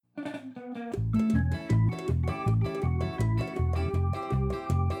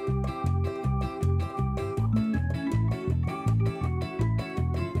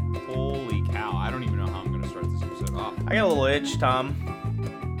I got a little itch, Tom.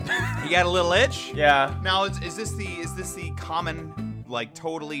 You got a little itch? Yeah. Now, is this the common, like,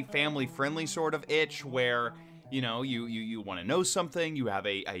 totally family-friendly sort of itch where, you know, you want to know something, you have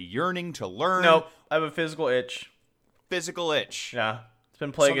a yearning to learn? Nope. I have a physical itch. Physical itch. Yeah. It's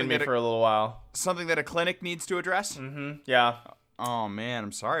been plaguing me for a little while. Something that a clinic needs to address? Mm-hmm. Yeah. Oh, man,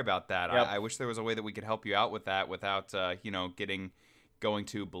 I'm sorry about that. Yep. I wish there was a way that we could help you out with that without, going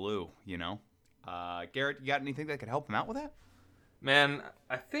to blue, you know? Garrett, you got anything that could help him out with that? Man,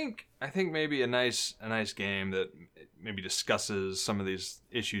 I think maybe a nice game that maybe discusses some of these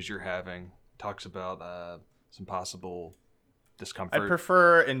issues you're having, talks about some possible discomfort. I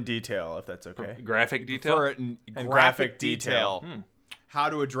prefer in detail, if that's okay. Graphic detail? Graphic detail. How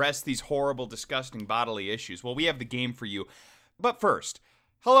to address these horrible, disgusting bodily issues. Well, we have the game for you. But first,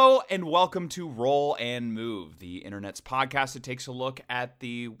 hello and welcome to Roll and Move, the internet's podcast that takes a look at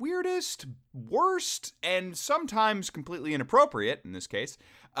the weirdest, worst, and sometimes completely inappropriate, in this case,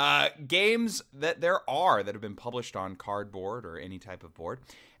 games that there are that have been published on cardboard or any type of board.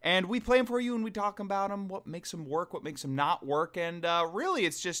 And we play them for you and we talk about them, what makes them work, what makes them not work. And really,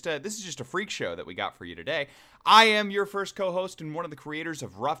 it's just this is just a freak show that we got for you today. I am your first co-host and one of the creators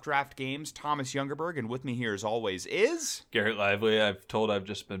of Rough Draft Games, Thomas Youngerberg, and with me here as always is... Garrett Lively. I've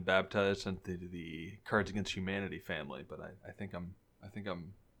just been baptized into the Cards Against Humanity family, but I think I'm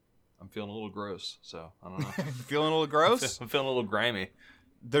feeling a little gross, so I don't know. Feeling a little gross? I'm feeling a little grimy.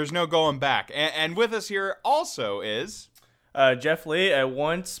 There's no going back. And with us here also is... Jeff Lee, I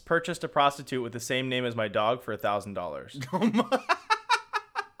once purchased a prostitute with the same name as my dog for $1,000.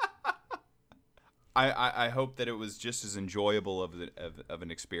 I hope that it was just as enjoyable of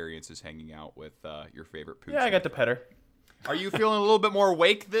an experience as hanging out with your favorite pooch. Yeah, I got to pet her. Are you feeling a little bit more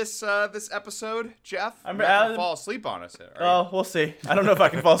awake this episode, Jeff? I'm not gonna fall asleep on us. Oh, we'll see. I don't know if I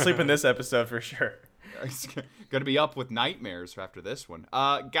can fall asleep in this episode for sure. Gonna be up with nightmares after this one.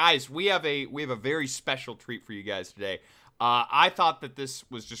 Guys, we have a very special treat for you guys today. I thought that this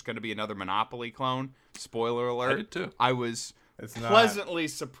was just going to be another Monopoly clone. Spoiler alert. I did too. I was pleasantly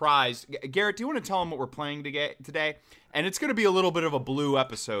surprised. Garrett, do you want to tell them what we're playing today? And it's going to be a little bit of a blue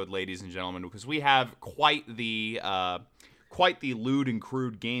episode, ladies and gentlemen, because we have quite the lewd and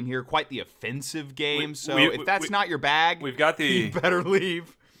crude game here, quite the offensive game. If that's not your bag, we've got you better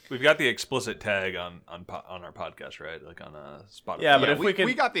leave. We've got the explicit tag on our podcast, right? Like on Spotify. Yeah, but if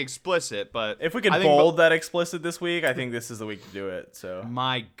we got the explicit, but if we could bold that explicit this week, I think this is the week to do it. So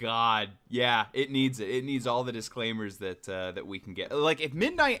my God, yeah, it needs it. It needs all the disclaimers that we can get. Like if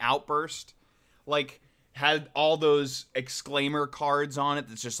Midnight Outburst, had all those exclaimer cards on it.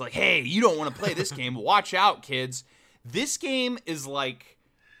 That's just like, hey, you don't want to play this game. Watch out, kids. This game is like.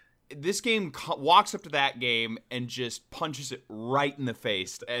 This game walks up to that game and just punches it right in the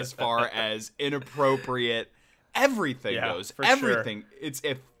face as far as inappropriate everything goes. Everything.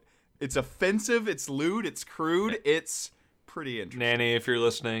 Sure. It's offensive, it's lewd, it's crude, it's pretty interesting. Nanny, if you're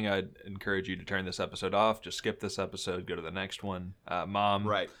listening, I'd encourage you to turn this episode off. Just skip this episode, go to the next one. Mom,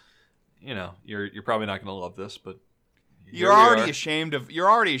 right. You know, you're probably not going to love this, but You're already ashamed of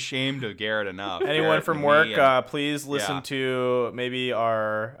Garrett enough. Anyone Garrett from work, please listen to maybe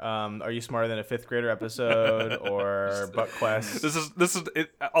our "Are You Smarter Than a Fifth Grader" episode or Butt Quest. This is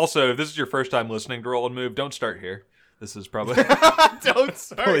it. Also, if this is your first time listening to Roll and Move, don't start here. This is probably don't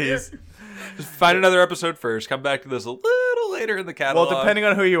start. Please here. Just find another episode first. Come back to this a little later in the catalog. Well, depending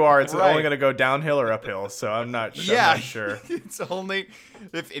on who you are, it's only going to go downhill or uphill. So I'm not sure. It's only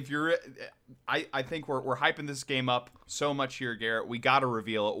if you're. I think we're hyping this game up so much here, Garrett. We got to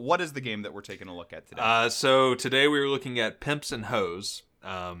reveal it. What is the game that we're taking a look at today? So today we were looking at Pimps and Hoes,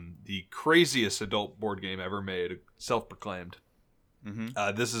 the craziest adult board game ever made, self-proclaimed.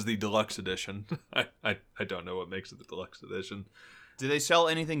 Mm-hmm. This is the deluxe edition. I don't know what makes it the deluxe edition. Do they sell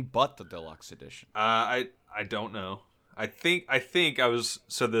anything but the deluxe edition? I don't know. I think I was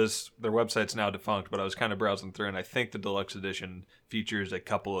their website's now defunct, but I was kind of browsing through, and I think the deluxe edition features a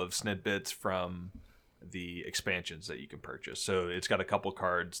couple of snippets from the expansions that you can purchase. So it's got a couple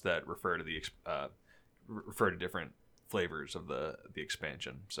cards that refer to different flavors of the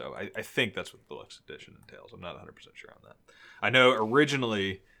expansion. So I think that's what the deluxe edition entails. I'm not 100% sure on that. I know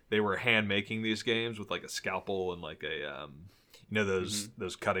originally they were hand making these games with like a scalpel and like a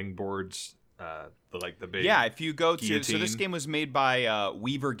those cutting boards. The big if you go to guillotine. So this game was made by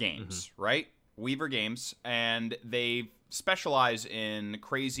Weaver Games, right? Weaver Games, and they specialize in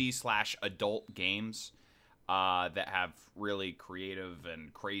crazy/adult games that have really creative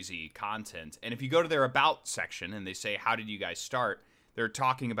and crazy content. And if you go to their About section and they say, how did you guys start? They're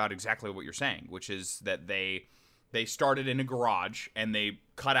talking about exactly what you're saying, which is that they started in a garage and they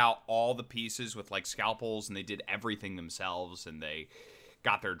cut out all the pieces with like scalpels, and they did everything themselves, and they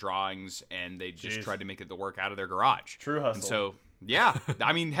got their drawings, and they just tried to make it to work out of their garage. True hustle. And so, yeah,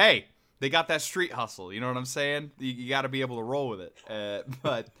 I mean, hey, they got that street hustle. You know what I'm saying? You got to be able to roll with it.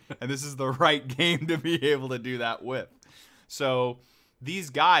 And this is the right game to be able to do that with. So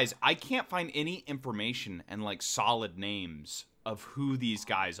these guys, I can't find any information and like solid names of who these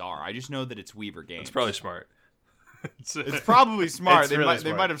guys are. I just know that it's Weaver Games. It's probably smart. It's probably smart. It's really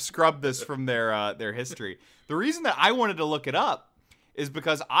They might have scrubbed this from their history. The reason that I wanted to look it up is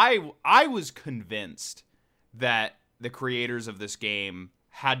because I was convinced that the creators of this game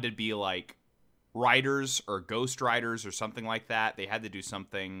had to be like writers or ghost writers or something like that. They had to do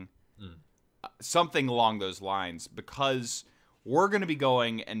something along those lines, because we're going to be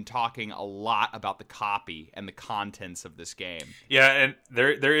going and talking a lot about the copy and the contents of this game. Yeah, and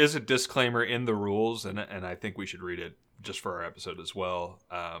there is a disclaimer in the rules, and I think we should read it just for our episode as well.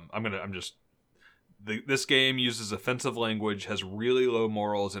 This game uses offensive language, has really low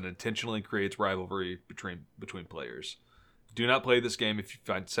morals, and intentionally creates rivalry between players. Do not play this game if you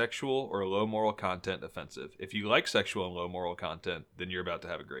find sexual or low moral content offensive. If you like sexual and low moral content, then you're about to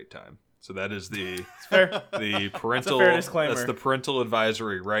have a great time. So that is the parental. Fair disclaimer. That's the parental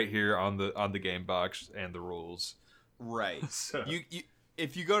advisory right here on the game box and the rules. Right. So. You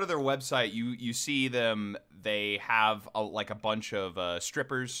if you go to their website, you see them. They have like a bunch of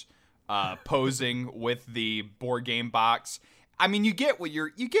strippers posing with the board game box. I mean, you get what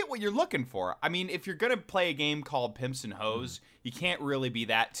you're looking for. I mean, if you're gonna play a game called Pimps and Hoes, you can't really be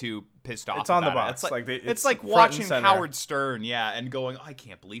that too pissed off. It's on the about box. It. It's like front watching and center. Howard Stern, and going, oh, I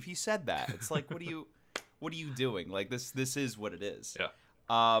can't believe he said that. It's like, what are you doing? Like this is what it is. Yeah.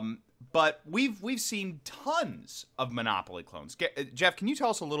 But we've seen tons of Monopoly clones. Jeff, can you tell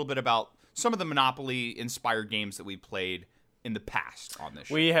us a little bit about some of the Monopoly inspired games that we played in the past on this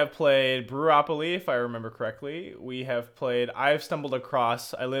show? We have played Brewopoly, if I remember correctly. I've stumbled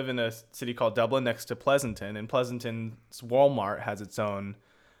across, I live in a city called Dublin next to Pleasanton, and Pleasanton's Walmart has its own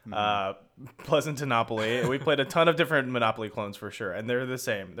Pleasantonopoly. We played a ton of different Monopoly clones for sure, and they're the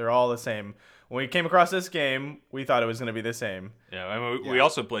same. They're all the same. When we came across this game, we thought it was going to be the same. Yeah, I mean, we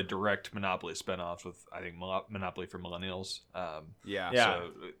also played direct Monopoly spinoffs with, I think, Monopoly for Millennials.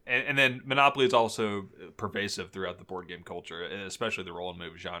 So, and then Monopoly is also pervasive throughout the board game culture, and especially the roll and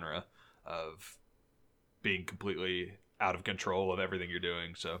move genre of being completely out of control of everything you're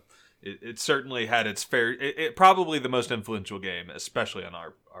doing. So it certainly had its fair. It probably the most influential game, especially on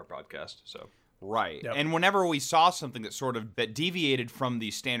our podcast. So. Right. Yep. And whenever we saw something that deviated from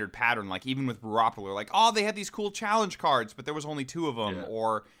the standard pattern, like even with Brewopoly, we're like, oh, they had these cool challenge cards, but there was only 2 of them. Yeah.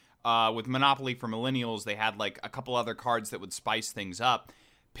 Or with Monopoly for Millennials, they had like a couple other cards that would spice things up.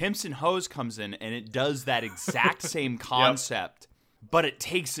 Pimps and Hoes comes in, and it does that exact same concept, but it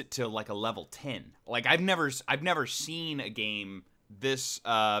takes it to like a level 10. Like I've never seen a game this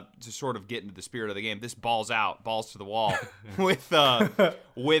to sort of get into the spirit of the game. This balls to the wall with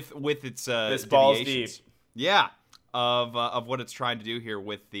its this balls deep. Yeah, of what it's trying to do here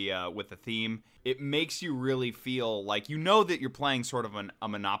with the theme. It makes you really feel like you know that you're playing sort of a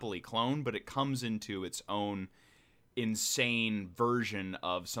Monopoly clone, but it comes into its own insane version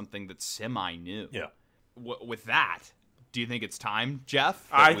of something that's semi-new. Yeah. With that, do you think it's time, Jeff?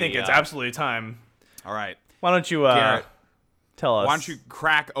 I think it's absolutely time. All right. Why don't you Garrett, tell us? Why don't you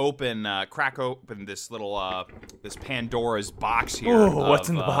crack open this little this Pandora's box here? Ooh, what's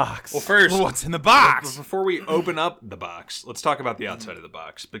in the box? Well, first, what's in the box? Before we open up the box, let's talk about the outside of the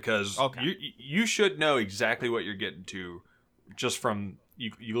box, because you should know exactly what you're getting to just from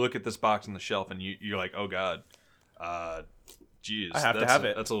you look at this box on the shelf and you're like, oh god, geez, I have to have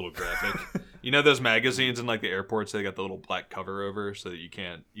it. That's a little graphic. You know those magazines in like the airports, they got the little black cover over so that you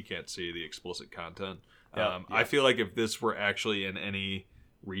can't see the explicit content. I feel like if this were actually in any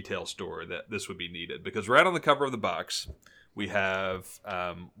retail store, that this would be needed, because right on the cover of the box we have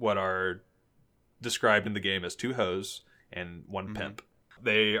what are described in the game as 2 hoes and 1 pimp.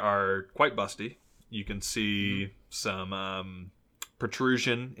 They are quite busty. You can see some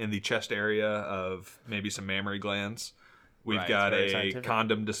protrusion in the chest area of maybe some mammary glands. We've got a scientific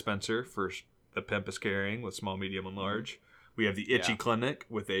condom dispenser for the pimp is carrying with small, medium, and large. We have the Itchy Clinic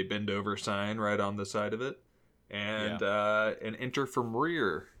with a bend over sign right on the side of it. And an enter from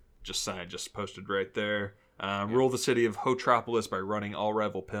rear sign just posted right there. Rule the city of Hotropolis by running all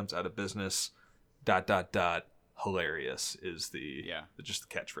rival pimps out of business. ... Hilarious is the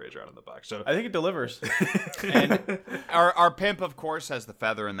catchphrase right on the box. So I think it delivers. And our pimp, of course, has the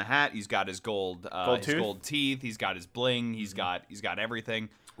feather in the hat. He's got his gold tooth? teeth. He's got his bling. He's got everything.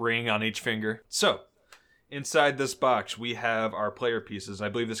 Ring on each finger. So inside this box, we have our player pieces. I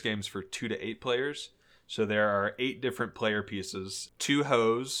believe this game's for 2 to 8 players. So there are 8 different player pieces, 2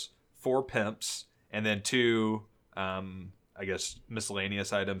 hoes, 4 pimps, and then 2, I guess,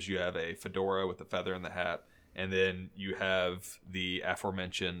 miscellaneous items. You have a fedora with a feather in the hat, and then you have the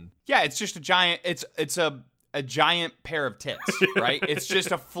aforementioned. Yeah, it's just a giant. It's a giant pair of tits, right? It's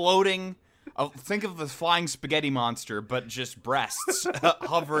just a floating. Think of the flying spaghetti monster, but just breasts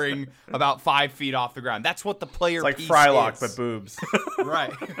hovering about 5 feet off the ground. That's what the player It's like piece Frylock, is. but boobs.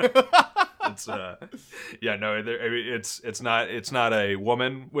 Right. It's yeah, no, I mean, it's not a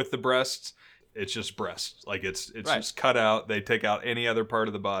woman with the breasts. It's just breasts. Like it's Right. just cut out. They take out any other part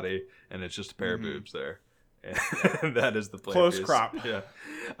of the body, and it's just a pair of boobs there. And that is the player Close piece. crop. Yeah.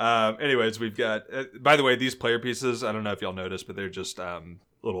 Anyways, we've got. By the way, these player pieces. I don't know if y'all noticed, but they're just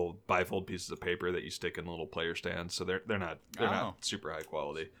little bifold pieces of paper that you stick in little player stands. So they're not super high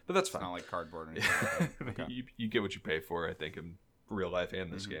quality, but that's fine. Not like cardboard or anything. Okay. You get what you pay for, I think, in real life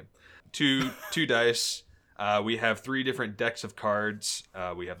and this game. Two dice. We have 3 different decks of cards.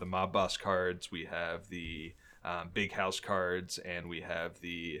 We have the Mob Boss cards. We have the Big House cards, and we have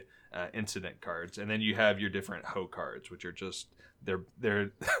the Incident cards. And then you have your different hoe cards, which are just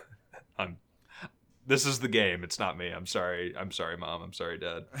they're. This is the game. It's not me. I'm sorry. I'm sorry, Mom. I'm sorry,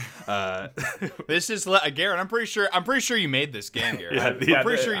 Dad. This is Garrett. I'm pretty sure you made this game, Garrett. I'm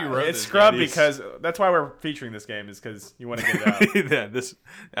pretty sure you wrote It's this scrub game. because that's why we're featuring this game, is because you want to get it out.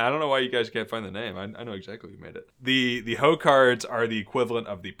 Yeah, I don't know why you guys can't find the name. I know exactly who made it. The hoe cards are the equivalent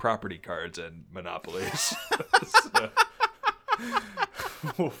of the property cards in Monopolies.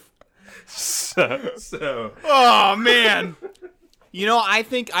 so Oh man. You know, I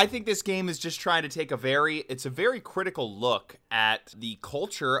think this game is just trying to take a very critical look at the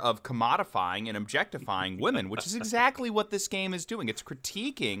culture of commodifying and objectifying women, which is exactly what this game is doing. It's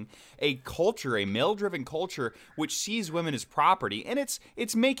critiquing a culture, a male-driven culture, which sees women as property, and it's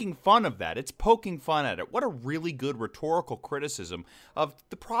making fun of that. It's poking fun at it. What a really good rhetorical criticism of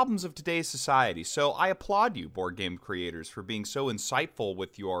the problems of today's society. So I applaud you, board game creators, for being so insightful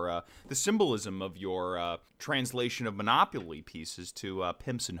with your the symbolism of your translation of Monopoly pieces to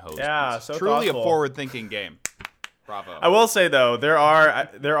pimps and hoes. Yeah, pieces. so Truly thoughtful. a forward-thinking game. Bravo. I will say though, there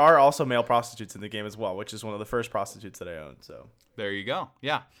are also male prostitutes in the game as well, which is one of the first prostitutes that I owned. So There you go.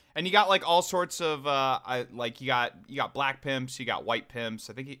 Yeah. And you got like all sorts of you got black pimps, you got white pimps.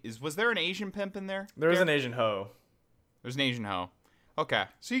 I think was there an Asian pimp in there? there is Garrett? an Asian hoe. There's an Asian hoe. Okay.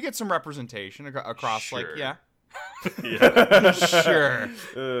 So you get some representation across Sure. yeah. yeah. Sure.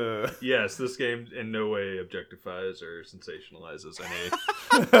 Yes, this game in no way objectifies or sensationalizes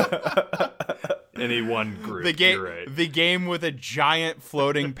any one group. You're right. The game with a giant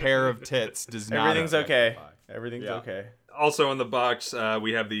floating pair of tits does not. Everything's okay. objectify. Everything's Yeah. okay. Also in the box,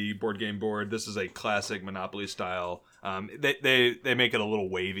 we have the board game board. This is a classic Monopoly style. They make it a little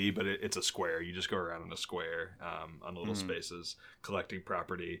wavy, but it's a square. You just go around in a square on little spaces, collecting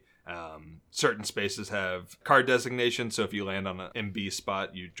property. Certain spaces have card designation, so if you land on an MB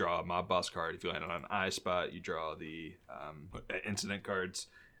spot, you draw a Mob Boss card. If you land on an I spot, you draw the incident cards.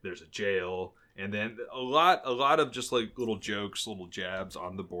 There's a jail, and then a lot of just like little jokes, little jabs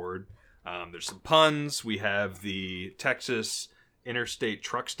on the board. There's some puns. We have the Texas Interstate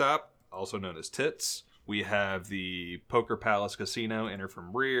Truck Stop, also known as TITS. We have the Poker Palace Casino, Enter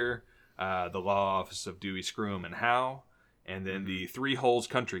from Rear, the Law Office of Dewey, Screw and Howe, and then the Three Holes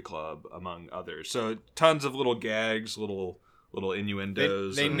Country Club, among others. So tons of little gags, little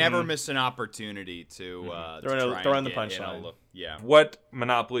innuendos. They never miss an opportunity to Throw in the punchline. Yeah. What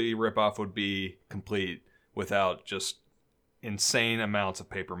Monopoly ripoff would be complete without just insane amounts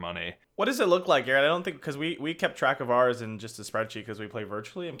of paper money? What does it look like, Garrett? I don't think, because we kept track of ours in just a spreadsheet because we play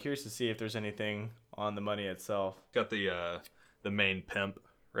virtually. I'm curious to see if there's anything on the money itself. Got the main pimp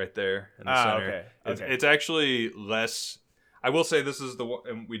right there in the center. Okay. It's actually less. I will say this is the one,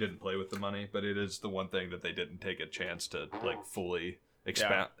 and we didn't play with the money, but it is the one thing that they didn't take a chance to like fully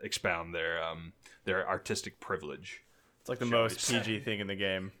expound their artistic privilege. It's like the Shall we most say. PG thing in the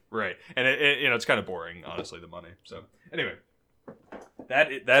game. Right, and it's kind of boring, honestly, the money. So anyway,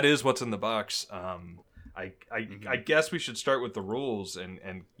 that is what's in the box. I guess we should start with the rules and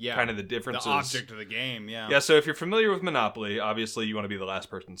kind of the differences. The object of the game, yeah. Yeah, so if you're familiar with Monopoly, obviously you want to be the last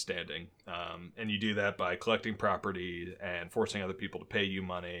person standing. And you do that by collecting property and forcing other people to pay you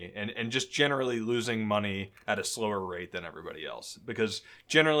money and just generally losing money at a slower rate than everybody else. Because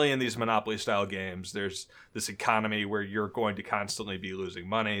generally in these Monopoly-style games, there's this economy where you're going to constantly be losing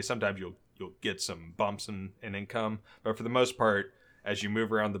money. Sometimes you'll get some bumps in income. But for the most part, as you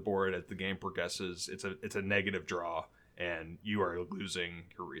move around the board as the game progresses, it's a negative draw. and you are losing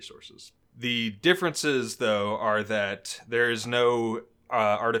your resources. The differences, though, are that there is no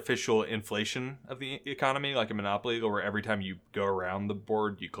artificial inflation of the economy like a Monopoly, where every time you go around the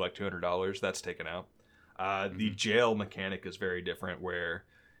board, you collect $200. That's taken out. The jail mechanic is very different, where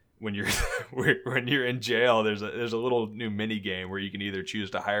when you're when you're in jail, there's a little new mini game where you can either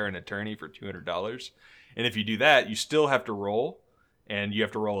choose to hire an attorney for $200, and if you do that, you still have to roll, and you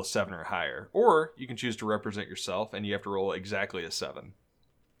have to roll a 7 or higher, or you can choose to represent yourself, and you have to roll exactly a 7.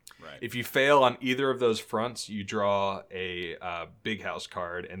 Right. If you fail on either of those fronts, you draw a big house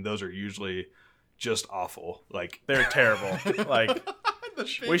card, and those are usually just awful. Like, they're terrible. Like,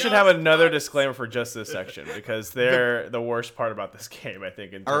 we should have another disclaimer for just this section, because they're the worst part about this game, I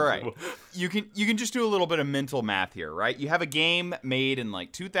think. All right. You can just do a little bit of mental math here, right? You have a game made in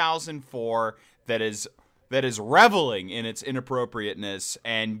like 2004 that is reveling in its inappropriateness,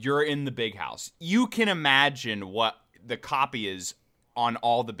 and you're in the big house. You can imagine what the copy is on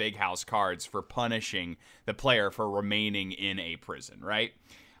all the big house cards for punishing the player for remaining in a prison, right?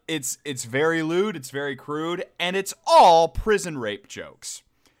 It's very lewd, it's very crude, and it's all prison rape jokes.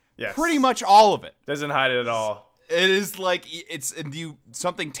 Yes. Pretty much all of it. Doesn't hide it at all. It is like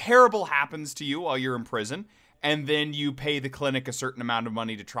something terrible happens to you while you're in prison, and then you pay the clinic a certain amount of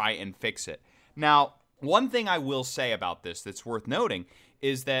money to try and fix it. Now, one thing I will say about this that's worth noting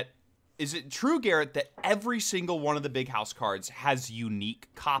is it true, Garrett, that every single one of the big house cards has unique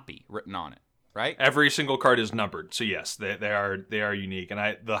copy written on it, right? every single card is numbered, so yes, they are unique.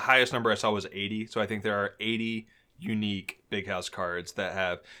 And the highest number I saw was 80, so I think there are 80 unique big house cards that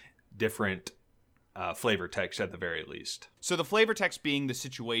have different flavor text at the very least. So the flavor text being the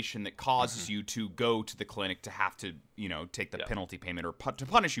situation that causes you to go to the clinic to have to, take the penalty payment or to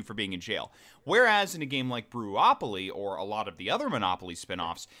punish you for being in jail. Whereas in a game like Brewopoly or a lot of the other Monopoly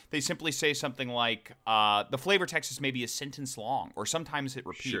spinoffs, they simply say something like, the flavor text is maybe a sentence long, or sometimes it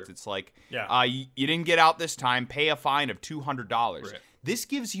repeats. Sure. It's like, Yeah. you didn't get out this time, pay a fine of $200. Right. This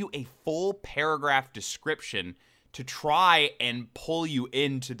gives you a full paragraph description to try and pull you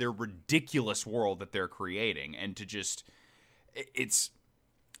into their ridiculous world that they're creating, and to just,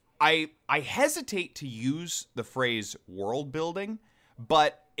 I hesitate to use the phrase world building,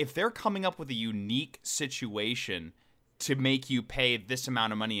 but if they're coming up with a unique situation to make you pay this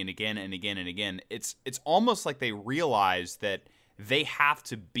amount of money and again and again and again, it's almost like they realize that they have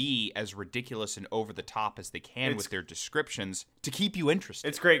to be as ridiculous and over the top as they can with their descriptions to keep you interested.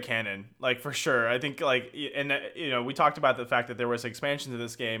 It's great canon, like, for sure. I think, like, and we talked about the fact that there was expansion to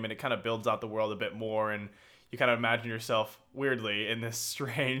this game, and it kind of builds out the world a bit more, and you kind of imagine yourself weirdly in this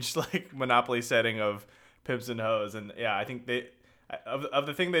strange, like, Monopoly setting of pimps and hoes. And yeah, I think of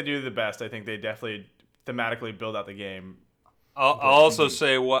the thing they do the best, I think they definitely thematically build out the game. I'll also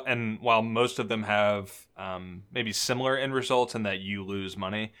say while most of them have maybe similar end results in that you lose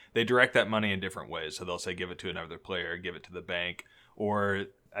money, they direct that money in different ways. So they'll say give it to another player, give it to the bank, or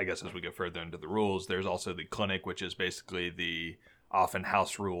I guess as we go further into the rules, there's also the clinic, which is basically the often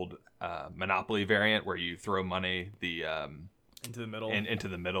house ruled Monopoly variant where you throw money Into the middle. into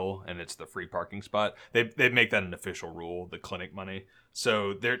the middle, and it's the free parking spot. They make that an official rule, the clinic money.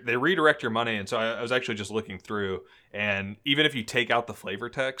 So they redirect your money. And so I was actually just looking through, and even if you take out the flavor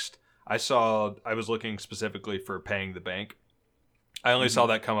text, I was looking specifically for paying the bank. I only saw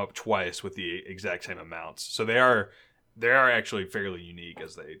that come up twice with the exact same amounts. So they are actually fairly unique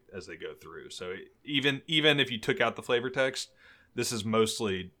as they go through. So even if you took out the flavor text, this is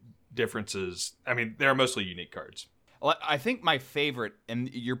mostly differences. I mean, they're mostly unique cards. Well, I think my favorite, and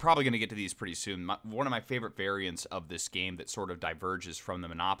you're probably going to get to these pretty soon, one of my favorite variants of this game that sort of diverges from the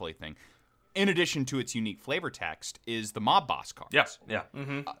Monopoly thing, in addition to its unique flavor text, is the Mob Boss cards. Yeah.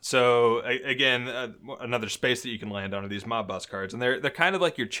 So again, another space that you can land on are these Mob Boss cards, and they're kind of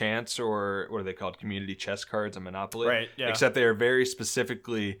like your chance, or what are they called, community chess cards in Monopoly. Right, yeah. Except they are very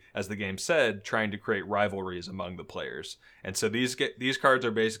specifically, as the game said, trying to create rivalries among the players. And so these cards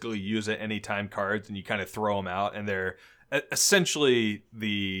are basically use at any time cards, and you kind of throw them out, and they're essentially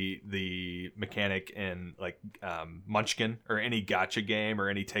the mechanic in like Munchkin or any gotcha game or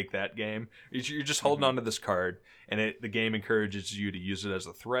any take that game. You're just holding on to this card, and the game encourages you to use it as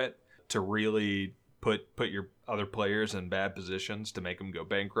a threat to really put your other players in bad positions, to make them go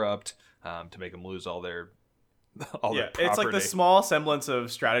bankrupt, to make them lose all their property. It's like the small semblance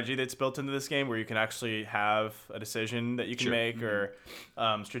of strategy that's built into this game, where you can actually have a decision that you can make, or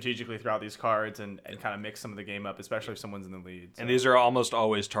strategically throw out these cards and kind of mix some of the game up, especially if someone's in the lead. So. And these are almost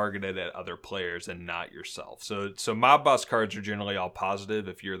always targeted at other players and not yourself. So Mob Boss cards are generally all positive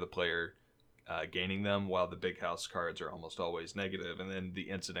if you're the player gaining them, while the big house cards are almost always negative, and then the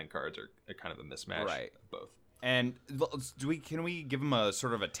incident cards are kind of a mismatch of both. And can we give them a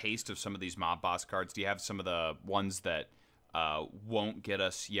sort of a taste of some of these mob boss cards? Do you have some of the ones that won't get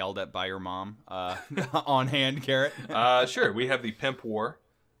us yelled at by your mom on hand, Garrett? Sure. We have the Pimp War.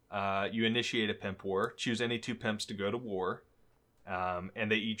 You initiate a Pimp War. Choose any 2 pimps to go to war.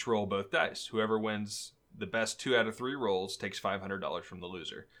 And they each roll both dice. Whoever wins the best 2 out of 3 rolls takes $500 from the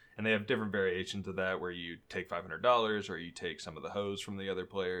loser. And they have different variations of that where you take $500 or you take some of the hoes from the other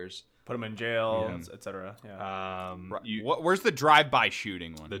players. Put them in jail, etc. Yeah. Where's the drive-by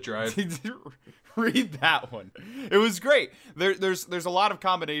shooting one? The drive. Read that one. It was great. There's a lot of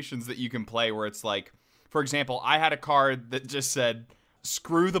combinations that you can play where it's like, for example, I had a card that just said,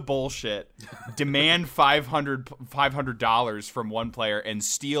 screw the bullshit, demand $500 from one player and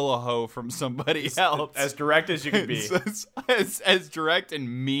steal a hoe from somebody else. As direct as you can be. as direct and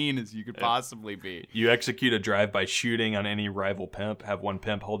mean as you could possibly be. You execute a drive-by shooting on any rival pimp, have one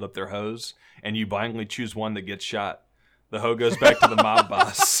pimp hold up their hose, and you blindly choose one that gets shot. The hoe goes back to the mob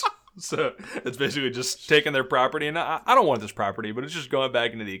boss. So it's basically just taking their property, and I don't want this property, but it's just going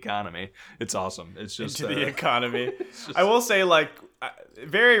back into the economy. It's awesome. It's just into the economy. I will say, like,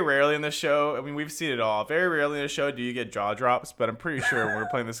 very rarely in the show, I mean, we've seen it all. Very rarely in the show do you get jaw drops, but I'm pretty sure when we're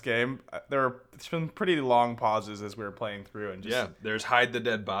playing this game, it's been pretty long pauses as we were playing through. And just, there's hide the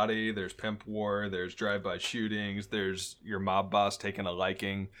dead body, there's Pimp War, there's drive-by shootings, there's your mob boss taking a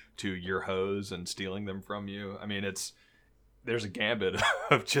liking to your hoes and stealing them from you. I mean, there's a gambit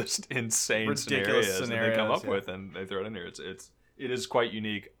of just insane ridiculous scenarios that they come up with, and they throw it in there. It is quite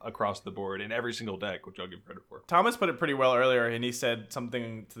unique across the board in every single deck, which I'll give credit for. Thomas put it pretty well earlier, and he said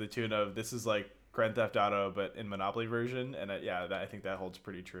something to the tune of, this is like Grand Theft Auto, but in Monopoly version. And I think that holds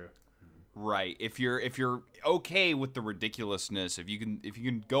pretty true. Right. If you're okay with the ridiculousness, if you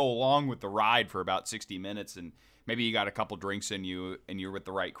can go along with the ride for about 60 minutes, and maybe you got a couple drinks in you, and you're with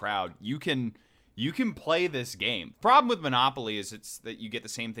the right crowd, you can play this game. Problem with Monopoly is it's that you get the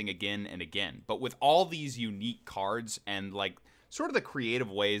same thing again and again. But with all these unique cards and like sort of the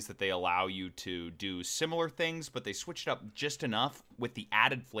creative ways that they allow you to do similar things, but they switch it up just enough with the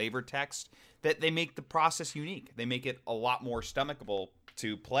added flavor text that they make the process unique. They make it a lot more stomachable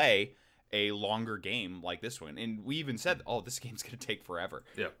to play a longer game like this one. And we even said, this game's going to take forever.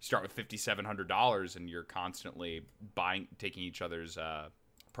 Yeah. You start with $5,700 and you're constantly taking each other's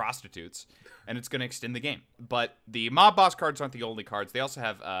prostitutes, and it's going to extend the game. But the mob boss cards aren't the only cards. They also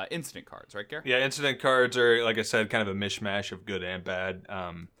have incident cards, right, Gare? Yeah, incident cards are, like I said, kind of a mishmash of good and bad.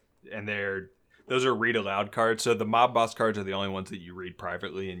 And those are read aloud cards. So the mob boss cards are the only ones that you read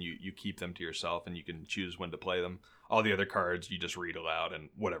privately, and you keep them to yourself, and you can choose when to play them. All the other cards you just read aloud, and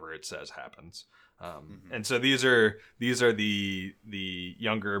whatever it says happens. And so these are the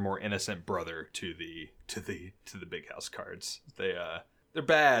younger, more innocent brother to the big house cards. They're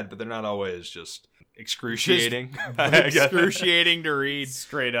bad, but they're not always just excruciating. Excruciating to read.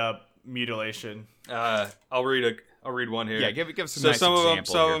 Straight up mutilation. I'll read one here. Yeah, give some so nice some examples.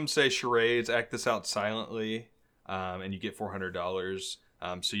 Some of them say charades. Act this out silently, and you get $400.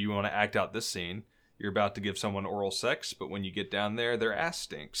 So you want to act out this scene. You're about to give someone oral sex, but when you get down there, their ass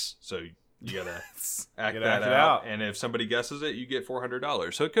stinks. So you gotta act that out. And if somebody guesses it, you get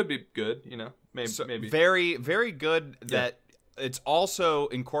 $400. So it could be good, maybe. Very, very good. That it's also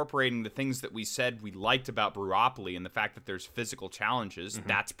incorporating the things that we said we liked about Brewopoly and the fact that there's physical challenges. Mm-hmm.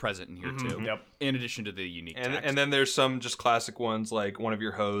 That's present in here too. Yep. In addition to the unique text. And then there's some just classic ones, like one of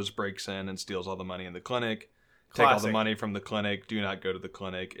your hoes breaks in and steals all the money in the clinic. Take all the money from the clinic. Do not go to the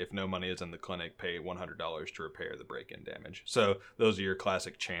clinic. If no money is in the clinic, pay $100 to repair the break-in damage. So those are your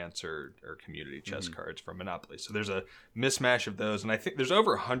classic chance or community chest cards from Monopoly. So there's a mismatch of those. And I think there's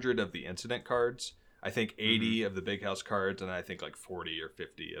over 100 of the incident cards. I think 80 of the big house cards, and I think like 40 or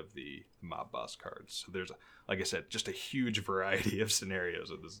 50 of the mob boss cards. So there's, like I said, just a huge variety of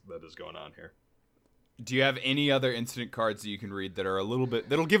scenarios that is going on here. Do you have any other incident cards that you can read that are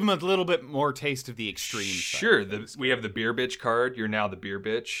that'll give them a little bit more taste of the extreme? Sure. We have the beer bitch card. You're now the beer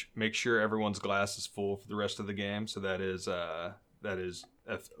bitch. Make sure everyone's glass is full for the rest of the game. So that's a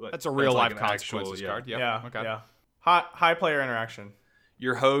real life like consequences card. Yep. Yeah. Okay. Yeah. High player interaction.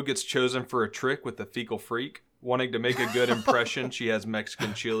 Your hoe gets chosen for a trick with the fecal freak. Wanting to make a good impression, she has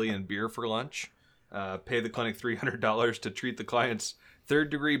Mexican chili and beer for lunch. Pay the clinic $300 to treat the client's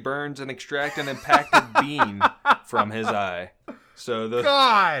third-degree burns and extract an impacted bean from his eye. So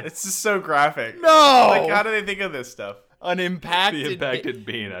God, it's just so graphic. No, like how do they think of this stuff? An impacted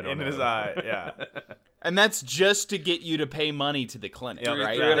bean. I don't know. In his eye. Yeah. And that's just to get you to pay money to the clinic,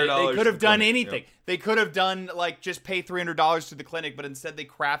 right? $300 They could have done anything. Yep. They could have done, just pay $300 to the clinic, but instead they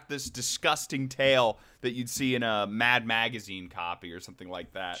craft this disgusting tale that you'd see in a Mad Magazine copy or something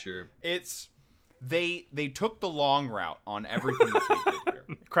like that. Sure. It's they took the long route on everything that they did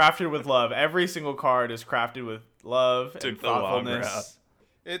here. Crafted with love. Every single card is crafted with love and Took the long thoughtfulness.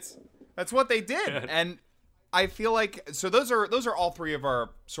 That's what they did, and I feel like those are all three of our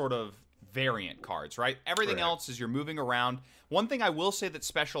sort of variant cards, right? Everything Correct. else is you're moving around. One thing I will say that's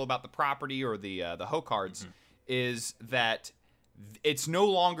special about the property or the Ho cards is that it's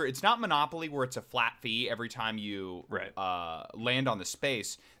not Monopoly where it's a flat fee every time you Right. land on the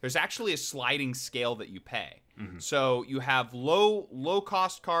space. There's actually a sliding scale that you pay. So you have low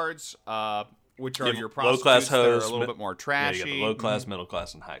cost cards, which are You have your low-class prostitutes that are hose, a little bit more Yeah, trashy. you got the low class, middle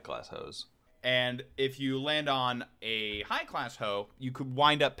class, and high class hose. And if you land on a high class hoe, you could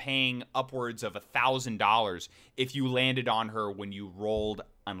wind up paying upwards of $1,000 if you landed on her when you rolled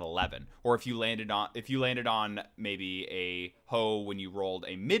an 11, or if you landed on maybe a hoe when you rolled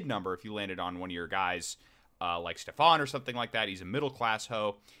a mid number. If you landed on one of your guys like Stefan or something like that, he's a middle class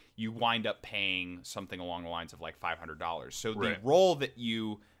hoe. You wind up paying something along the lines of like $500. So the Right. roll that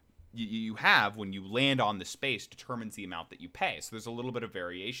you have when you land on the space determines the amount that you pay. So there's a little bit of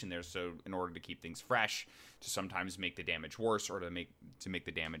variation there. So in order to keep things fresh, to sometimes make the damage worse or to make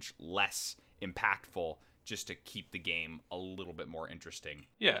the damage less impactful, just to keep the game a little bit more interesting.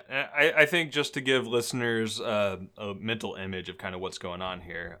 Yeah, I think just to give listeners a mental image of kind of what's going on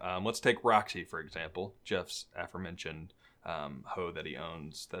here, let's take Roxy, for example, Jeff's aforementioned hoe that he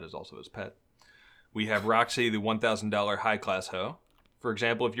owns that is also his pet. We have Roxy, the $1,000 high-class hoe. For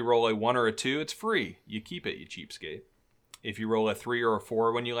example, if you roll a 1 or a 2, it's free. You keep it, you cheapskate. If you roll a 3 or a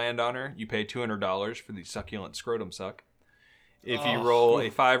 4 when you land on her, you pay $200 for the succulent scrotum suck. If you roll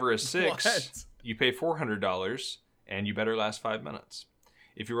a 5 or a 6, What? you pay $400, and you better last 5 minutes.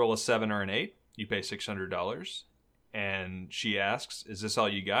 If you roll a 7 or an 8, you pay $600. And she asks, is this all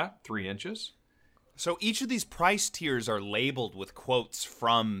you got? 3 inches? So each of these price tiers are labeled with quotes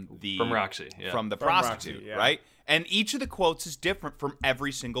from Roxy, yeah. from the From prostitute, Roxy, yeah. right? And each of the quotes is different from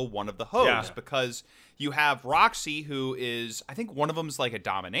every single one of the hoes Yeah. because you have Roxy, who is, I think one of them is like a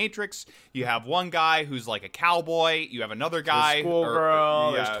dominatrix. You have one guy who's like a cowboy. You have another guy,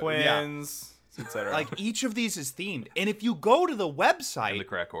 Schoolgirl, yeah, there's twins, etc. Like each of these is themed. And if you go to the website And the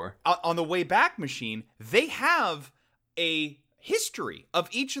crack whore. on the Wayback Machine, they have a history of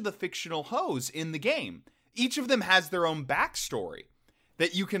each of the fictional hoes in the game. Each of them has their own backstory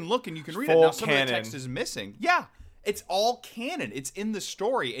that you can look and you can read it. Full Now, some of canon. the text is missing. Yeah, it's all canon. It's in the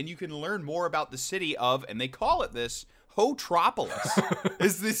story, and you can learn more about the city of, and they call it this, Hotropolis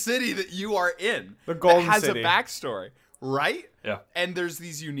is the city that you are in. The Golden that has City. a backstory, right? Yeah. And there's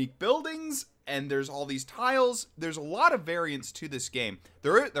these unique buildings, and there's all these tiles. There's a lot of variance to this game.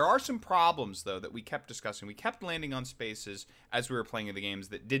 There are some problems, though, that we kept discussing. We kept landing on spaces as we were playing the games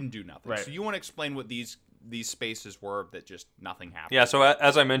that didn't do nothing. Right. So you want to explain what these spaces were that just nothing happened? Yeah, so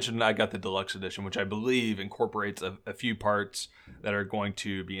as I mentioned, I got the deluxe edition, which I believe incorporates a few parts that are going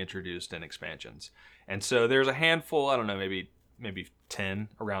to be introduced in expansions. And so there's a handful, I don't know, maybe 10,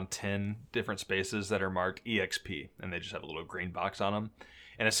 around 10 different spaces that are marked EXP, and they just have a little green box on them.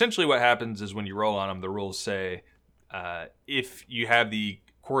 And essentially what happens is when you roll on them, the rules say if you have the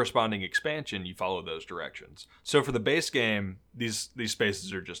corresponding expansion, you follow those directions. So for the base game, these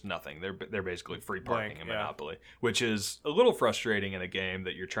spaces are just nothing. They're basically free parking Blank, in yeah. Monopoly, which is a little frustrating in a game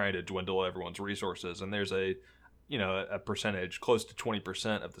that you're trying to dwindle everyone's resources, and there's a percentage close to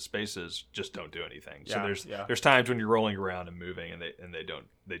 20% of the spaces just don't do anything. So Yeah, there's times when you're rolling around and moving and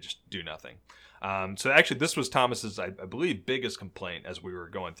they just do nothing. So actually this was Thomas's I believe biggest complaint as we were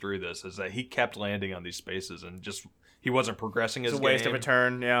going through this is that he kept landing on these spaces and just he wasn't progressing his it's a game. waste of a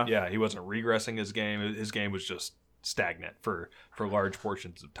turn. Yeah. Yeah, he wasn't regressing his game. His game was just stagnant for large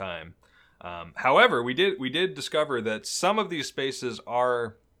portions of time. However, we did discover that some of these spaces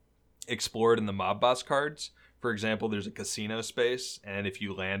are explored in the Mob Boss cards. For example, there's a casino space, and if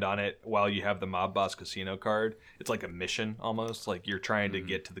you land on it while you have the Mob Boss casino card, it's like a mission almost. Like you're trying to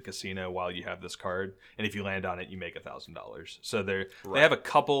get to the casino while you have this card, and if you land on it, you make $1,000. So they have a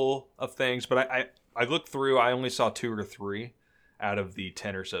couple of things, but I looked through. I only saw 2 or 3 out of the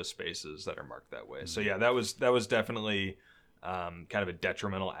 10 or so spaces that are marked that way. So yeah, that was definitely kind of a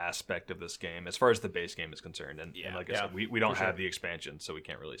detrimental aspect of this game as far as the base game is concerned. And like I said, we don't have the expansion, so we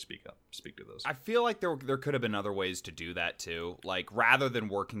can't really speak to those. I feel like there could have been other ways to do that too. Like rather than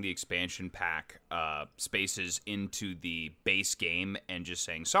working the expansion pack spaces into the base game and just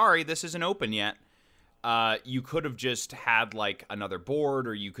saying, sorry, this isn't open yet. You could have just had like another board,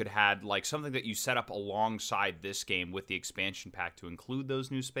 or you could had like something that you set up alongside this game with the expansion pack to include those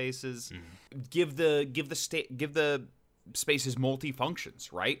new spaces. Give the spaces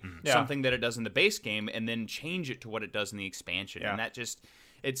multi-functions, right? Yeah. Something that it does in the base game, and then change it to what it does in the expansion. Yeah. And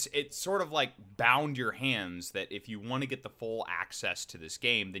it's sort of like bound your hands that if you want to get the full access to this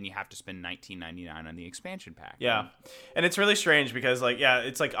game, then you have to spend $19.99 on the expansion pack. Yeah, and it's really strange because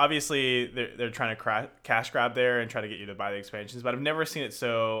it's like obviously they're trying to cash grab there and try to get you to buy the expansions, but I've never seen it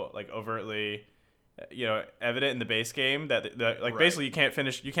so like overtly, evident in the base game that basically you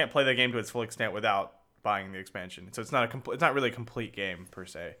can't play the game to its full extent without buying the expansion. So it's not really a complete game per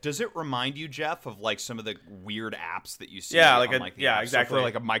se. Does it remind you, Jeff, of like some of the weird apps that you see? Exactly. For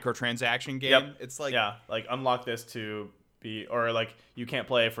like a microtransaction game. Yep. It's like like unlock this to be, or like you can't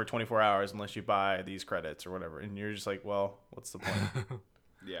play for 24 hours unless you buy these credits or whatever, and you're just like, well, what's the point?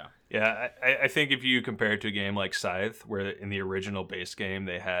 Yeah, I think if you compare it to a game like Scythe, where in the original base game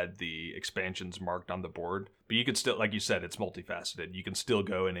they had the expansions marked on the board, but you could still, like you said, it's multifaceted. You can still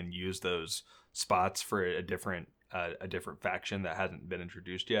go in and use those spots for a different faction that hasn't been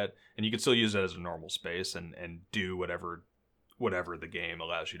introduced yet, and you can still use it as a normal space and do whatever the game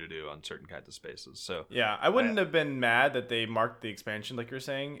allows you to do on certain kinds of spaces. So yeah, I wouldn't have been mad that they marked the expansion like you're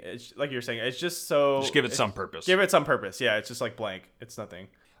saying. It's just so just give it some purpose. Give it some purpose. Yeah, it's just like blank. It's nothing.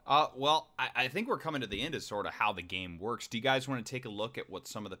 Well, I think we're coming to the end of sort of how the game works. Do you guys want to take a look at what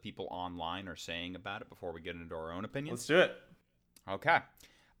some of the people online are saying about it before we get into our own opinions? Let's do it. Okay.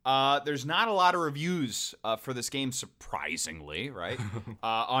 There's not a lot of reviews for this game, surprisingly, right?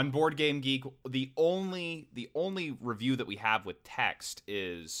 On Board Game Geek, the only review that we have with text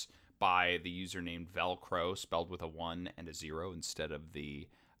is by the user named Velcro, spelled with a 1 and a 0 instead of the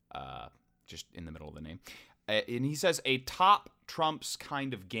just in the middle of the name. And he says, a top trumps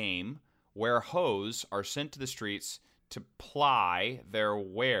kind of game where hoes are sent to the streets to ply their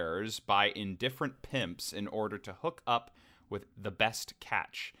wares by indifferent pimps in order to hook up with the best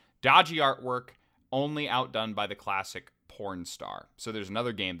catch. Dodgy artwork, only outdone by the classic porn star. So there's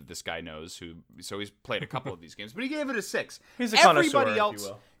another game that this guy knows, so he's played a couple of these games, but he gave it a 6. He's a connoisseur, Everybody else, if you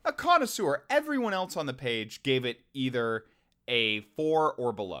will. A connoisseur. Everyone else on the page gave it either a 4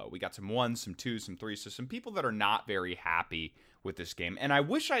 or below. We got some 1s, some 2s, some 3s, so some people that are not very happy with this game. And I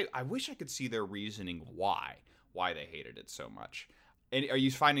wish I could see their reasoning why they hated it so much. And are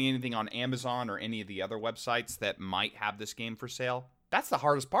you finding anything on Amazon or any of the other websites that might have this game for sale? That's the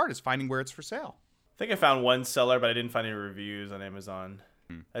hardest part, is finding where it's for sale. I think I found one seller, but I didn't find any reviews on Amazon.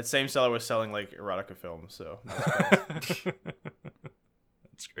 That same seller was selling like erotica films, so that's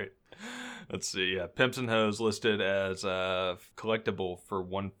great. Let's see. Yeah, Pimps and Hoes listed as collectible for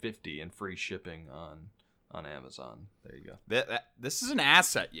 $150 and free shipping on Amazon. There you go. This is an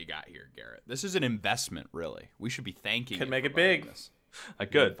asset you got here, Garrett. This is an investment, really. We should be thanking you. Could make it big. This. I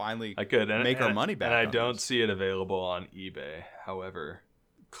could and make our money back. And I don't see it available on eBay. However,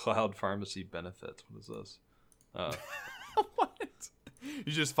 Cloud Pharmacy benefits. What is this? What?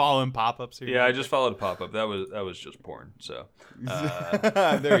 You just following pop-ups here? Yeah, I just followed a pop-up. That was just porn. So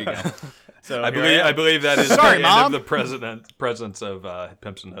there you go. So I believe that is the end of the presence of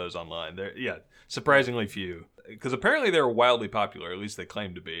Pimps and Hoes online. There, yeah, surprisingly few, because apparently they're wildly popular. At least they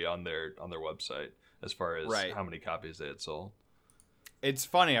claim to be on their website as far as how many copies they had sold. It's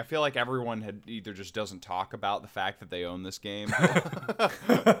funny. I feel like everyone had either just doesn't talk about the fact that they own this game,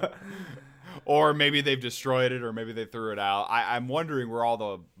 or maybe they've destroyed it, or maybe they threw it out. I'm wondering where all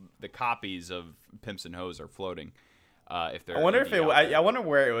the copies of Pimps and Hoes are floating. If they're, I wonder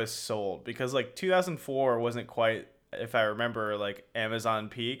where it was sold, because like 2004 wasn't quite, if I remember, like Amazon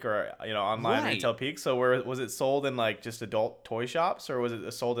peak or online retail peak. So where was it sold, in like just adult toy shops, or was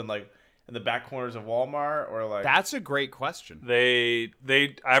it sold in like in the back corners of Walmart, or like? That's a great question. They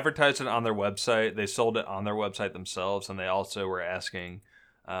advertised it on their website. They sold it on their website themselves, and they also were asking.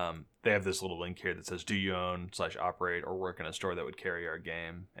 They have this little link here that says, "Do you own/operate or work in a store that would carry our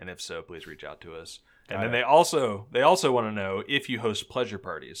game? And if so, please reach out to us." And then they also want to know if you host pleasure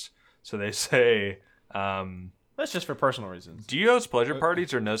parties. So they say, that's just for personal reasons. Do you host pleasure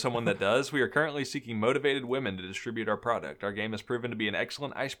parties or know someone that does? We are currently seeking motivated women to distribute our product. Our game has proven to be an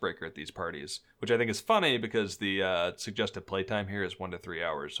excellent icebreaker at these parties, which I think is funny because the suggested playtime here is 1 to 3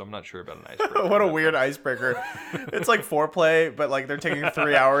 hours. So I'm not sure about an icebreaker. What a weird icebreaker. It's like foreplay, but like they're taking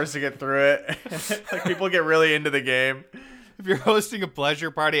 3 hours to get through it. Like people get really into the game. If you're hosting a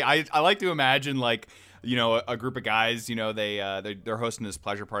pleasure party, I like to imagine like, a group of guys, they're hosting this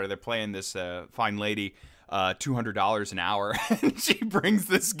pleasure party. They're playing this fine lady $200 an hour, and she brings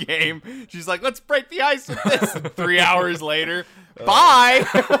this game. She's like, let's break the ice with this. And 3 hours later, bye.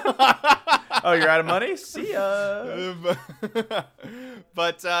 Oh, you're out of money? See ya.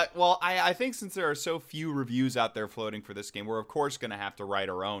 Well, I think since there are so few reviews out there floating for this game, we're of course going to have to write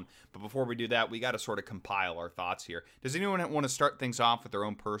our own. But before we do that, we got to sort of compile our thoughts here. Does anyone want to start things off with their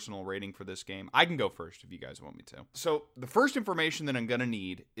own personal rating for this game? I can go first if you guys want me to. So the first information that I'm going to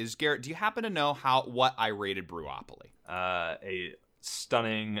need is, Garrett, do you happen to know what I rated Brewopoly? A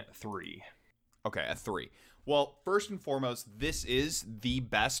stunning 3. Okay, a 3. Well, first and foremost, this is the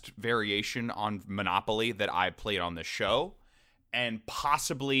best variation on Monopoly that I've played on the show, and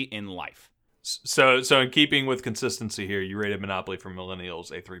possibly in life. So in keeping with consistency here, you rated Monopoly for Millennials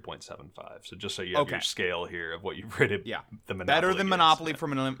a 3.75. So just so you have your scale here of what you rated the Monopoly better than games. Monopoly for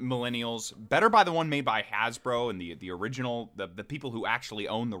Millennials. Better by the one made by Hasbro and the original, the people who actually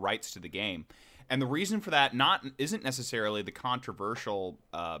own the rights to the game. And the reason for that isn't necessarily the controversial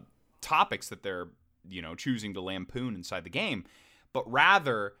topics that they're choosing to lampoon inside the game, but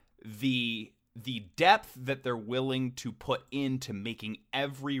rather the depth that they're willing to put into making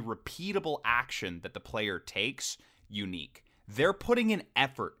every repeatable action that the player takes unique. They're putting an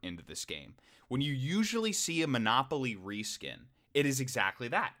effort into this game. When you usually see a Monopoly reskin, it is exactly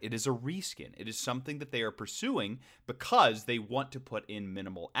that. It is a reskin. It is something that they are pursuing because they want to put in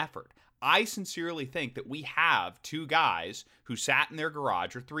minimal effort. I sincerely think that we have 2 guys who sat in their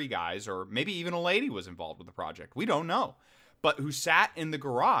garage, or 3 guys, or maybe even a lady was involved with the project. We don't know. But who sat in the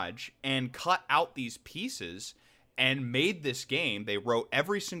garage and cut out these pieces and made this game. They wrote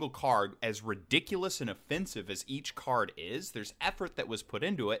every single card, as ridiculous and offensive as each card is. There's effort that was put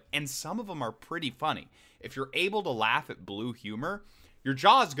into it, and some of them are pretty funny. If you're able to laugh at blue humor, your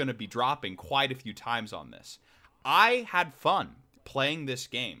jaw is going to be dropping quite a few times on this. I had fun playing this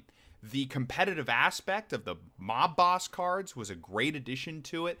game. The competitive aspect of the Mob Boss cards was a great addition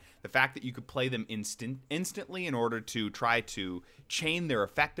to it. The fact that you could play them instantly in order to try to chain their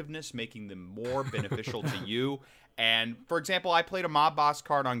effectiveness, making them more beneficial to you. And, for example, I played a Mob Boss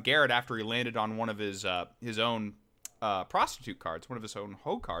card on Garrett after he landed on one of his own prostitute cards, one of his own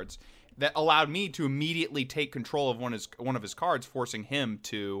hoe cards, that allowed me to immediately take control of one of his cards, forcing him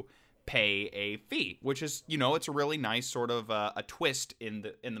to pay a fee, which is, it's a really nice sort of a twist in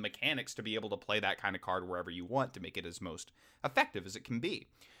the mechanics to be able to play that kind of card wherever you want to make it as most effective as it can be.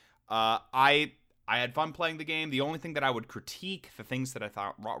 I had fun playing the game. The only thing that I would critique, the things that I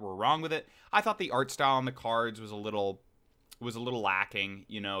thought were wrong with it, I thought the art style on the cards was a little lacking.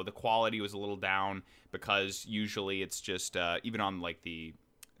 The quality was a little down, because usually it's just even on like the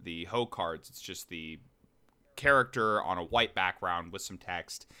hoe cards, it's just the character on a white background with some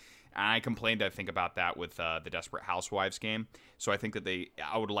text. And I complained, I think, about that with the Desperate Housewives game. So I think that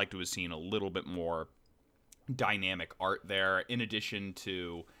I would like to have seen a little bit more dynamic art there. In addition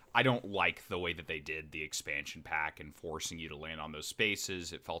to, I don't like the way that they did the expansion pack and forcing you to land on those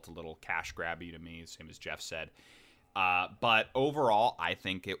spaces. It felt a little cash grabby to me, same as Jeff said. But overall, I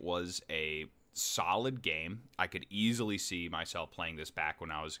think it was a solid game. I could easily see myself playing this back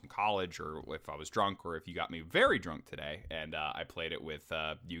when I was in college, or if I was drunk, or if you got me very drunk today and I played it with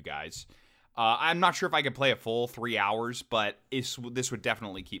you guys. I'm not sure if I could play a full 3 hours, but this would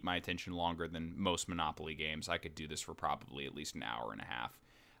definitely keep my attention longer than most Monopoly games. I could do this for probably at least an hour and a half,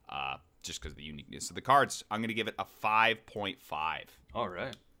 just because of the uniqueness of the cards. I'm going to give it a 5.5. All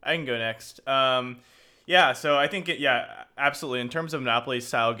right. I can go next. Yeah, so I think, absolutely. In terms of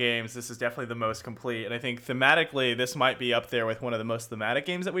Monopoly-style games, this is definitely the most complete. And I think thematically, this might be up there with one of the most thematic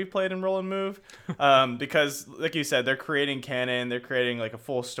games that we've played in Roll and Move. Because, like you said, they're creating canon. They're creating, like, a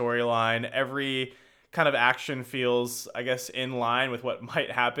full storyline. Every kind of action feels, I guess, in line with what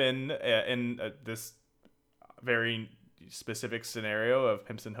might happen in this very specific scenario of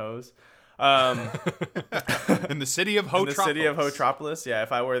Pimps and Hoes. In the city of Hotropolis. In the city of Hotropolis, yeah.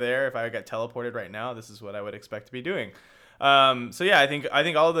 If I were there, if I got teleported right now, this is what I would expect to be doing. So yeah, I think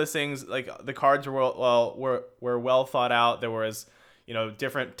all of those things, like the cards were well thought out. There was,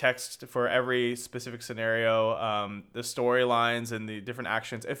 different text for every specific scenario. The storylines and the different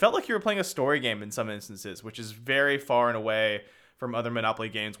actions. It felt like you were playing a story game in some instances, which is very far and away from other Monopoly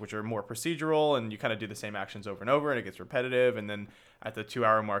games, which are more procedural, and you kind of do the same actions over and over, and it gets repetitive. And then at the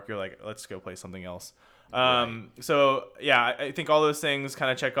 2-hour mark, you're like, let's go play something else. Right. So yeah, I think all those things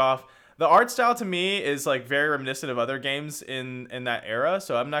kind of check off. The art style to me is like very reminiscent of other games in that era,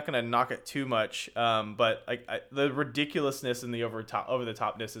 so I'm not gonna knock it too much. But the ridiculousness and the over the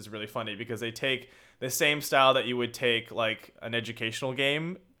topness is really funny, because they take the same style that you would take like an educational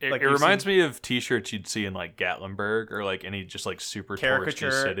game. It reminds me of T-shirts you'd see in like Gatlinburg, or like any just like super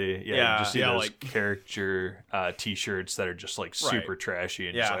touristy city. Yeah, you just see those caricature T-shirts that are just like super trashy,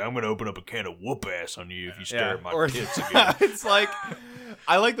 and just like, I'm gonna open up a can of whoop ass on you if you stare at my tits again. It's like,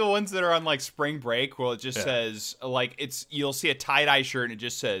 I like the ones that are on like spring break where it just says like you'll see a tie-dye shirt and it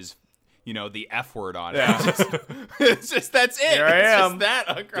just says, the F word on it. Yeah. It's just that's it. Here I am. Just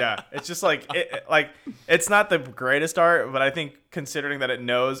that. Yeah, it's just like it's not the greatest art, but I think considering that it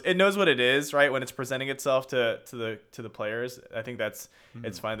knows what it is, right, when it's presenting itself to the players, I think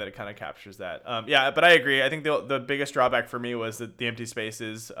it's fine that it kind of captures that. But I agree. I think the biggest drawback for me was the empty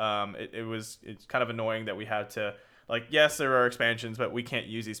spaces. It's kind of annoying that we had to. Like, yes, there are expansions, but we can't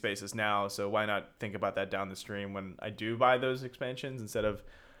use these spaces now, so why not think about that down the stream when I do buy those expansions instead of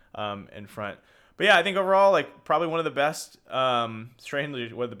in front. But yeah, I think overall, like, probably one of the best,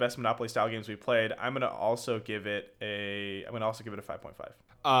 strangely, one of the best Monopoly style games we played. I'm gonna also give it a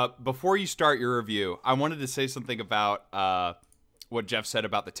 5.5. Before you start your review, I wanted to say something about what Jeff said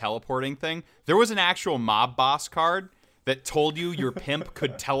about the teleporting thing. There was an actual mob boss card that told you your pimp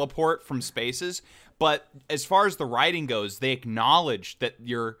could teleport from spaces. But as far as the writing goes, they acknowledged that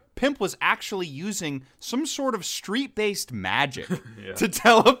your pimp was actually using some sort of street-based magic to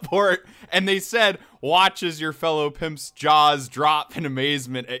teleport. And they said, watch as your fellow pimp's jaws drop in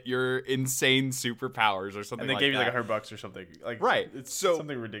amazement at your insane superpowers or something like that. And they gave you like $100 or something. Like, right. It's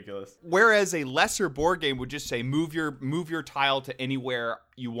something ridiculous. Whereas a lesser board game would just say, move your tile to anywhere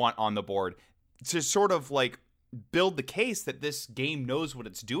you want on the board. To sort of like build the case that this game knows what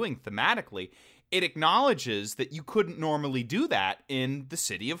it's doing thematically. It acknowledges that you couldn't normally do that in the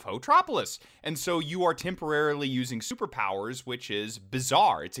city of Hotropolis. And so you are temporarily using superpowers, which is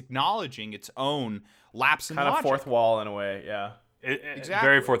bizarre. It's acknowledging its own lapse in logic. Kind of fourth wall in a way, yeah. Exactly.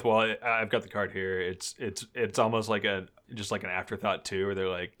 Very fourth wall. I've got the card here. It's almost like an afterthought too, where they're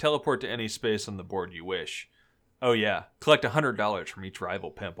like, teleport to any space on the board you wish. Oh yeah, collect $100 from each rival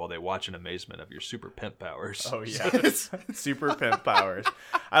pimp while they watch in amazement of your super pimp powers. Oh yeah, super pimp powers.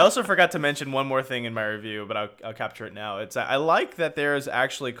 I also forgot to mention one more thing in my review, but I'll capture it now. I like that there's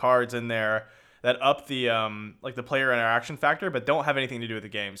actually cards in there that up the the player interaction factor, but don't have anything to do with the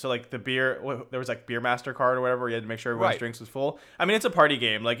game. So like there was like Beer Master card or whatever. You had to make sure everyone's drinks was full. I mean, it's a party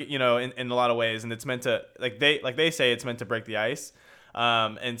game, like in a lot of ways, and it's meant to they say it's meant to break the ice.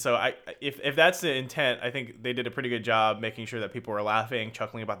 And so if that's the intent, I think they did a pretty good job making sure that people were laughing,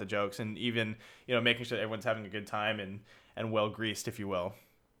 chuckling about the jokes, and even making sure that everyone's having a good time and well greased, if you will.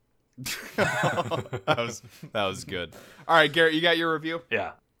 that was good. All right, Garrett, you got your review?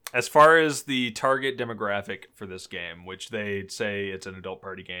 Yeah. As far as the target demographic for this game, which they say it's an adult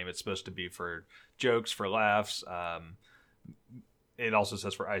party game, it's supposed to be for jokes, for laughs. It also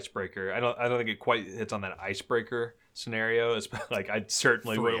says for icebreaker. I don't think it quite hits on that icebreaker scenario. It's like I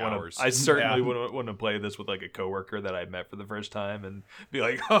certainly wouldn't want to play this with like a coworker that I met for the first time and be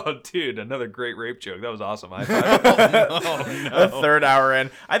like, "Oh, dude, another great rape joke. That was awesome." High five. A third hour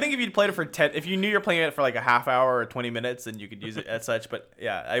in. I think if you'd played it for 10, if you knew you're playing it for like a half hour or 20 minutes, then you could use it as such. But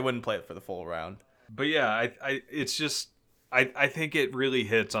yeah, I wouldn't play it for the full round. But yeah, it's just I think it really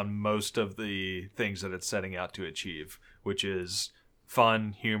hits on most of the things that it's setting out to achieve, which is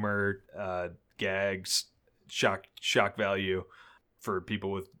fun, humor, gags, shock value for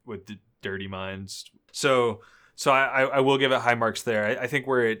people with dirty minds. So I will give it high marks there. I think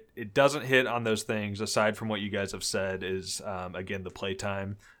where it doesn't hit on those things, aside from what you guys have said, is again the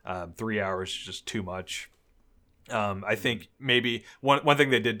playtime. 3 hours is just too much. I think maybe one thing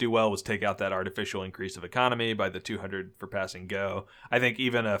they did do well was take out that artificial increase of economy by the 200 for passing go. I think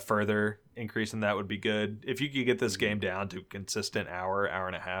even a further increase in that would be good. If you could get this game down to a consistent hour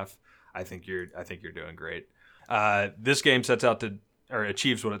and a half, I think you're doing great. This game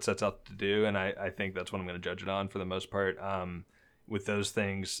achieves what it sets out to do, and I think that's what I'm going to judge it on for the most part. With those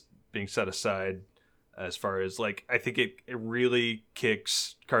things being set aside, as far as like, I think it really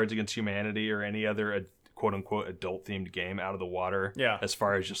kicks Cards Against Humanity or any other quote unquote adult themed game out of the water. Yeah. As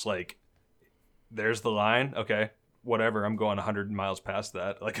far as just like, there's the line. Okay, whatever. I'm going 100 miles past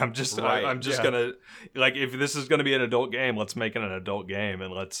that. Like I'm just gonna, like, if this is gonna be an adult game, let's make it an adult game,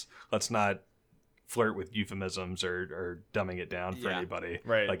 and let's not flirt with euphemisms or dumbing it down for anybody.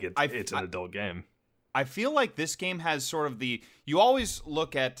 Right. Like it's an adult game. I feel like this game has sort of you always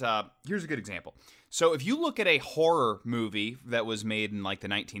look at, here's a good example. So if you look at a horror movie that was made in like the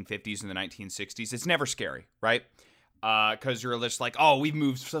 1950s and the 1960s, it's never scary, right? Because you're just like, oh, we've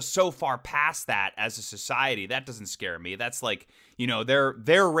moved so far past that as a society. That doesn't scare me. That's like,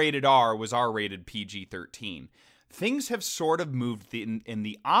 their rated R was R-rated PG-13. Things have sort of moved in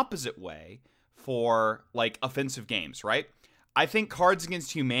the opposite way for like offensive games, right? I think Cards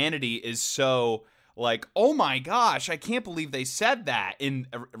Against Humanity is so like, oh my gosh, I can't believe they said that in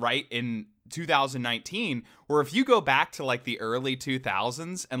 2019, where if you go back to like the early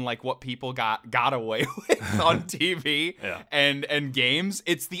 2000s and like what people got away with on TV and games,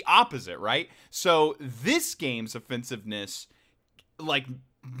 it's the opposite, right? So this game's offensiveness like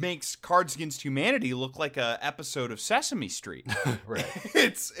makes Cards Against Humanity look like a episode of Sesame Street. Right.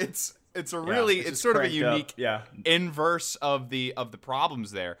 It's a really it's sort of a unique inverse of the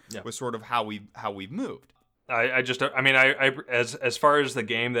problems there with sort of how we've moved. I as far as the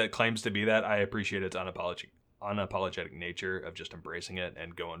game that claims to be that, I appreciate its unapologetic nature of just embracing it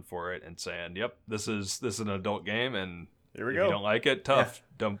and going for it and saying, "Yep, this is an adult game, and here we if go. you don't like it, tough.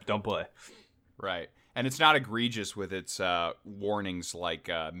 Yeah. Don't play." Right. And it's not egregious with its warnings like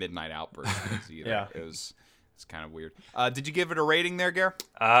Midnight Outburst either. It's kind of weird. Did you give it a rating there, Gare?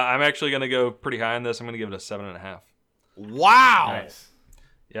 I'm actually going to go pretty high on this. I'm going to give it a 7.5. Wow. Nice.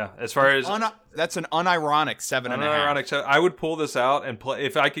 Yeah, as far as that's an unironic 7.5. I would pull this out and play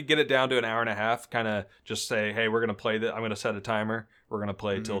if I could get it down to an hour and a half. Kind of just say, hey, we're gonna play that. I'm gonna set a timer. We're gonna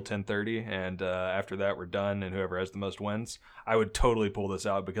play till 10:30, and after that, we're done. And whoever has the most wins. I would totally pull this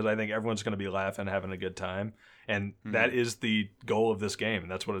out because I think everyone's gonna be laughing, having a good time, and that is the goal of this game. And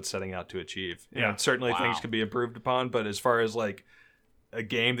that's what it's setting out to achieve. Yeah, certainly things could be improved upon, but as far as like a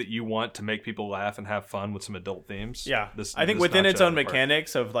game that you want to make people laugh and have fun with some adult themes. Yeah, I think within its own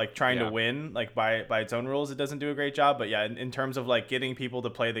mechanics of like trying to win, like by its own rules, it doesn't do a great job. But yeah, in terms of like getting people to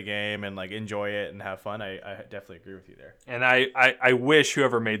play the game and like enjoy it and have fun, I definitely agree with you there. And I wish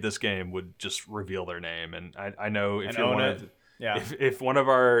whoever made this game would just reveal their name. And I know if you want to. Yeah. If one of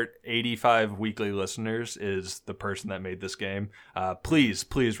our 85 weekly listeners is the person that made this game, please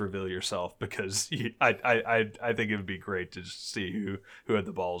reveal yourself because I think it would be great to just see who had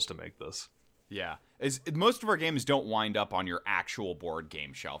the balls to make this. Yeah. Most of our games don't wind up on your actual board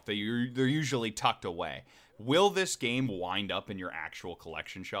game shelf. They're usually tucked away. Will this game wind up in your actual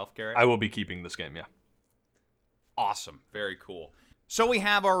collection shelf, Garrett? I will be keeping this game, yeah. Awesome. Very cool. So we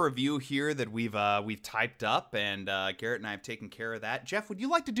have our review here that we've typed up, and Garrett and I have taken care of that. Jeff, would you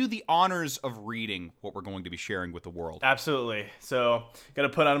like to do the honors of reading what we're going to be sharing with the world? Absolutely. So, got to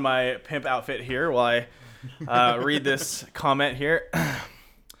put on my pimp outfit here while I read this comment here.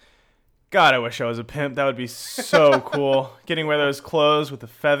 God, I wish I was a pimp. That would be so cool. Getting wear those clothes with the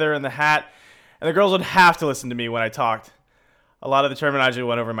feather and the hat, and the girls would have to listen to me when I talked. A lot of the terminology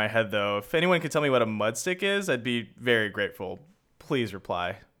went over my head, though. If anyone could tell me what a mud stick is, I'd be very grateful. Please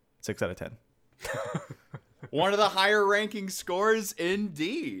reply. 6 out of 10. One of the higher ranking scores,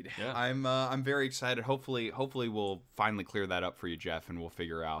 indeed. Yeah. I'm very excited. Hopefully we'll finally clear that up for you, Jeff, and we'll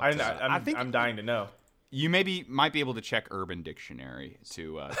figure out. I'm dying to know. You might be able to check Urban Dictionary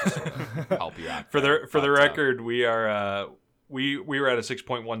to sort of help you out. For the record, we are we were at a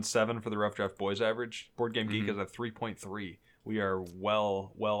 6.17 for the Rough Draft Boys average. Board Game Geek is at 3.3. We are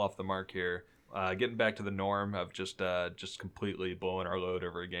well off the mark here. Getting back to the norm of just completely blowing our load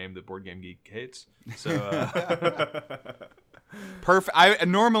over a game that Board Game Geek hates. So perfect.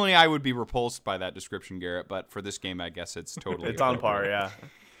 Normally I would be repulsed by that description, Garrett, but for this game, I guess it's totally it's on par. Yeah.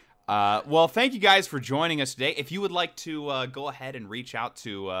 Well, thank you guys for joining us today. If you would like to go ahead and reach out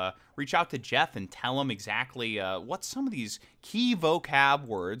to Jeff and tell him exactly what some of these key vocab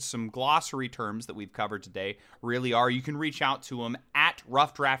words, some glossary terms that we've covered today really are, you can reach out to him at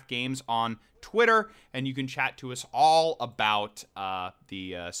Rough Draft Games on Twitter, and you can chat to us all about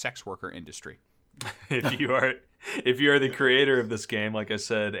the sex worker industry. If you are the creator of this game, like I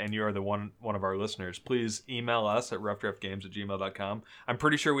said, and you are the one of our listeners, please email us at roughdraftgames@gmail.com. I'm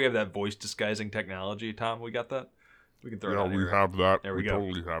pretty sure we have that voice disguising technology. Tom, we got that? We can throw it out. Yeah, we have that. There we go.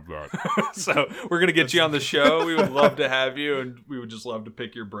 Totally have that. So we're going to get you on the show. We would love to have you, and we would just love to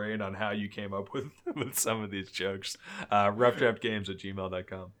pick your brain on how you came up with some of these jokes.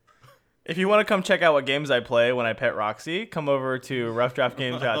 Roughdraftgames@gmail.com. If you want to come check out what games I play when I pet Roxy, come over to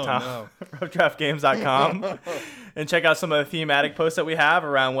roughdraftgames.com and check out some of the thematic posts that we have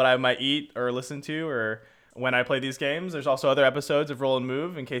around what I might eat or listen to or when I play these games. There's also other episodes of Roll and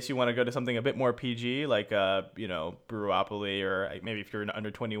Move in case you want to go to something a bit more PG, like Brewopoly, or maybe if you're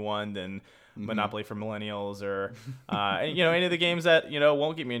under 21, then Monopoly for Millennials, or any of the games that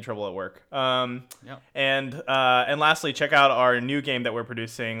won't get me in trouble at work. And lastly, check out our new game that we're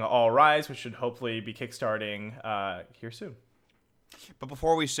producing, All Rise, which should hopefully be kickstarting here soon. But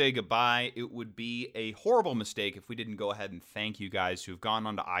before we say goodbye, it would be a horrible mistake if we didn't go ahead and thank you guys who've gone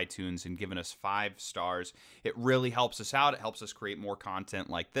onto iTunes and given us 5 stars. It really helps us out. It helps us create more content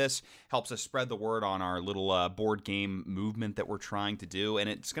like this, helps us spread the word on our little board game movement that we're trying to do, and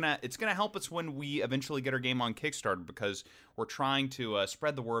it's gonna help us when we eventually get our game on Kickstarter, because we're trying to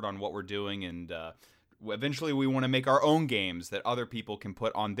spread the word on what we're doing and Eventually, we want to make our own games that other people can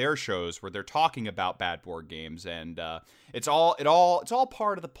put on their shows where they're talking about bad board games, and it's all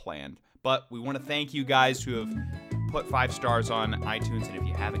part of the plan. But we want to thank you guys who have put 5 stars on iTunes, and if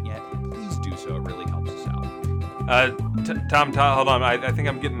you haven't yet, please do so. It really helps us out. Tom, hold on. I think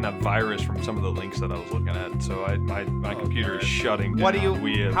I'm getting a virus from some of the links that I was looking at, so my computer is shutting down. What do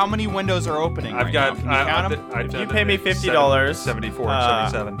you? How many windows are opening? I've got. Can you count them? If you pay me $50, 74,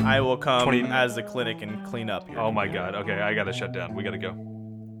 77. I will come 20 as the clinic and clean up. Oh my God. Okay, I gotta shut down. We gotta go.